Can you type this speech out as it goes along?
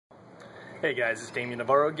Hey guys, it's Damien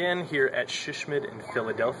Navarro again here at SHSMD in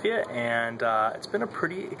Philadelphia, and it's been a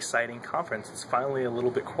pretty exciting conference. It's finally a little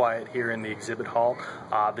bit quiet here in the exhibit hall.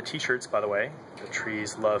 The t-shirts, by the way, the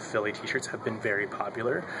Trees Love Philly t-shirts have been very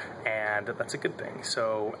popular, and that's a good thing.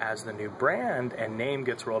 So as the new brand and name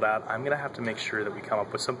gets rolled out, I'm going to have to make sure that we come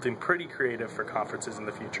up with something pretty creative for conferences in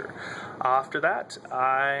the future. After that,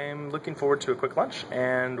 I'm looking forward to a quick lunch,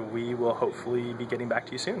 and we will hopefully be getting back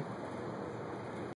to you soon.